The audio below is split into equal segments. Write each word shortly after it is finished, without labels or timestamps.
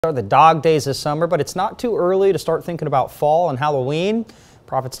Are the dog days this summer, but it's not too early to start thinking about fall and Halloween.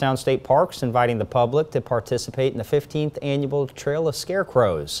 Prophetstown State Park is inviting the public to participate in the 15th annual Trail of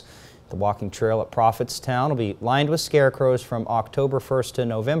Scarecrows. The walking trail at Prophetstown will be lined with scarecrows from October 1st to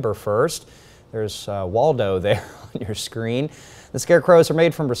November 1st. There's Waldo there on your screen. The scarecrows are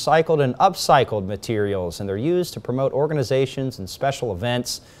made from recycled and upcycled materials, and they're used to promote organizations and special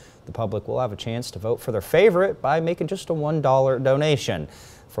events. The public will have a chance to vote for their favorite by making just a $1 donation.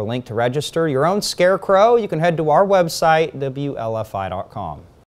 For a link to register your own scarecrow, you can head to our website, WLFI.com.